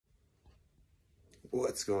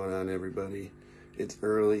What's going on, everybody? It's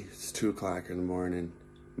early. It's 2 o'clock in the morning.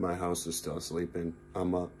 My house is still sleeping.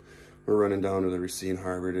 I'm up. We're running down to the Racine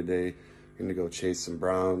Harbor today. Gonna go chase some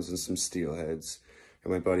browns and some steelheads.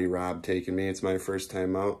 And my buddy Rob taking me. It's my first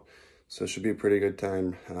time out, so it should be a pretty good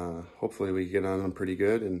time. Hopefully we get on them pretty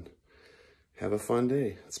good and have a fun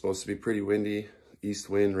day. It's supposed to be pretty windy, east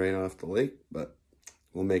wind right off the lake, but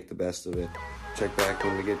we'll make the best of it. Check back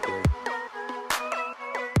when we get there.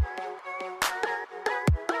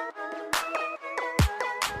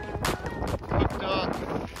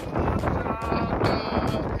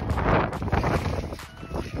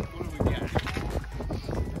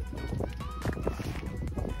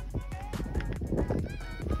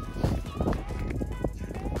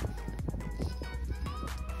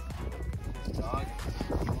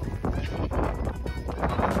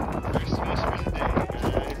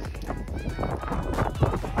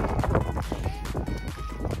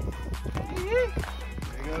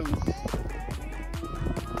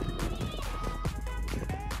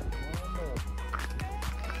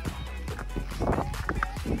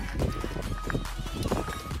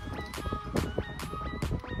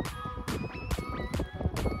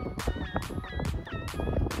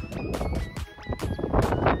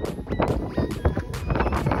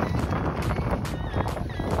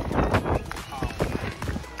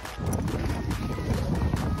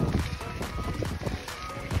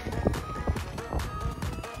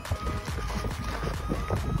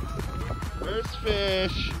 First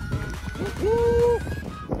fish. Woo-hoo.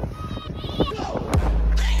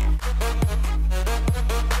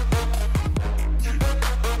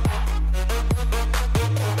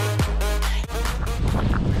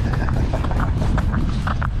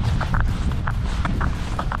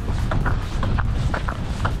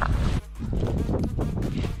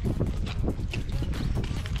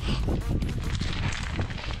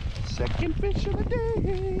 Second fish of the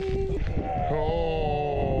day.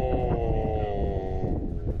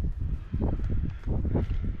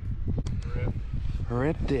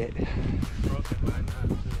 Ripped it.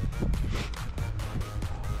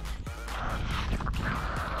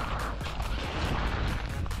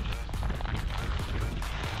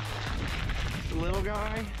 The little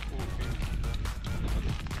guy.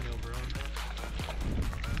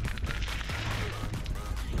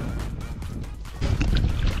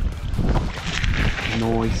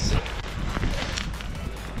 Nice.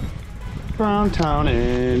 Brown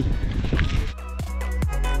townin'.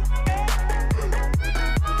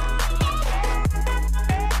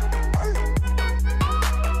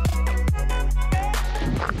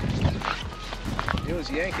 He was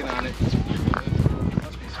yanking on it.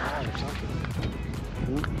 Must be small or something.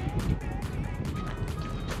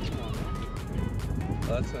 Oh,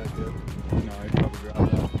 that's not good. No, he probably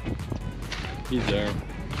grabbed that. He's there.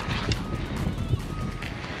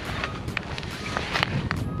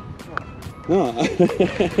 Oh.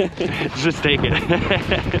 Just take it.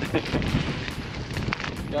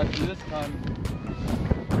 Got you this time.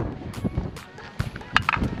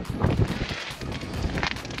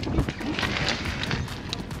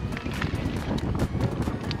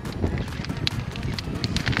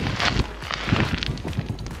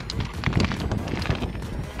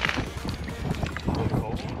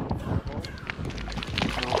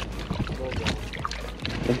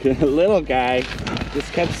 Little guy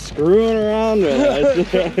just kept screwing around with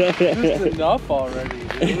us. Just enough already,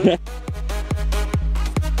 dude.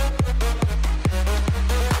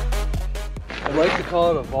 I'd like to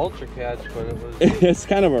call it a vulture catch, but it was... It's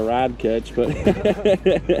kind of a rod catch, but...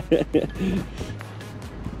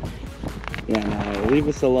 Yeah, no, leave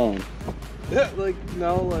us alone. Yeah, like,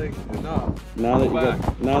 no, like, enough. Now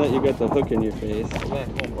that you got the hook in your face. Back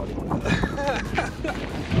home, buddy.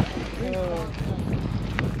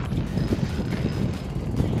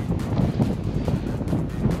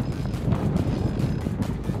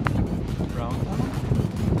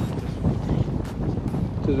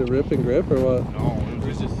 Did it rip and grip or what? No, it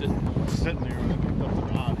was just sitting there when I picked up the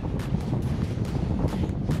rod.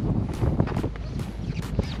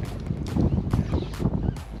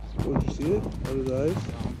 Oh, did you see it? Out of his eyes?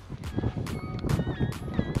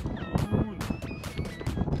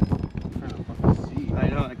 I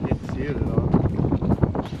know, I can't see it at all.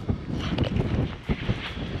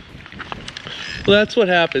 Well, that's what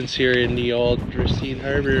happens here in the old Racine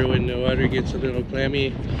Harbor when the water gets a little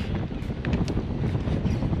clammy.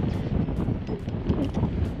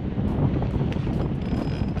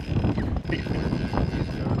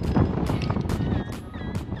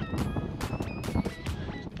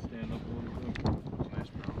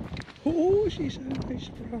 Oh, she's a nice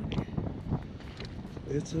brown.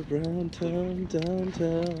 It's a brown town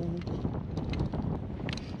downtown.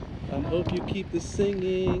 I hope you keep the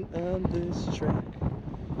singing on this track.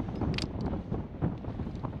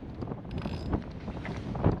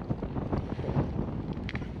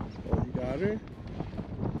 Oh, you got her?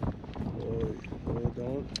 Oh,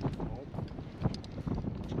 don't.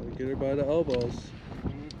 Try to get her by the elbows.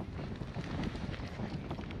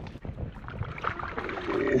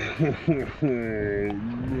 Nice.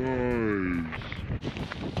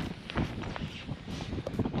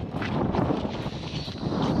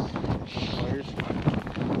 Pliers.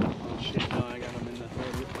 Oh shit, no, I got him in the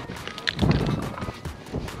hood.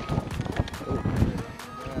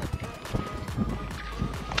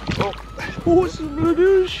 Oh, it's a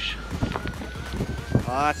bladoosh.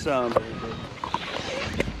 Awesome.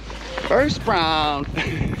 First round.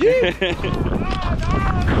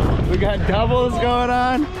 We got doubles going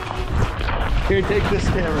on. Here, take this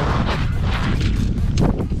camera.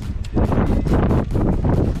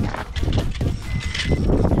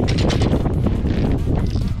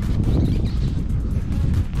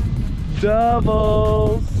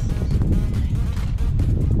 Doubles.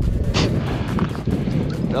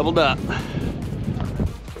 Doubled up.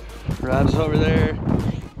 Rob's over there.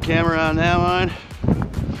 Camera on that one.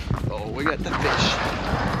 Oh, we got the fish.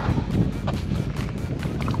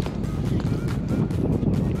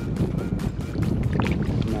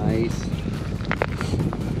 Nice.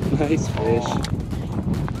 Nice fish.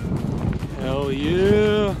 Hell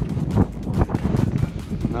yeah.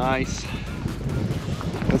 Nice.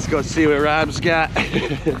 Let's go see what Rob's got.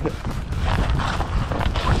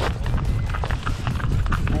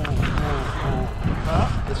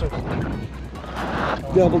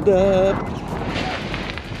 Doubled up.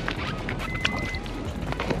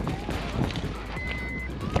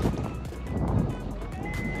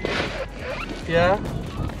 Yeah?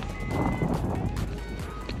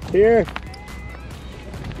 Here.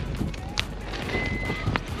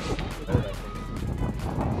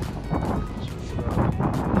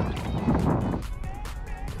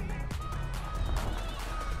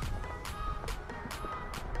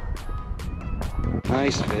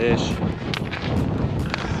 Nice fish.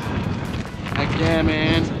 Heck yeah,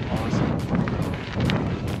 man.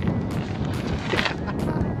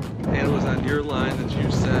 And it was on your line that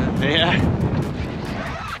you set. Yeah.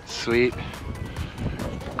 Sweet.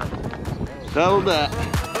 Double that.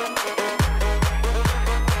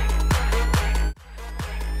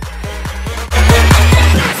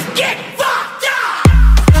 Get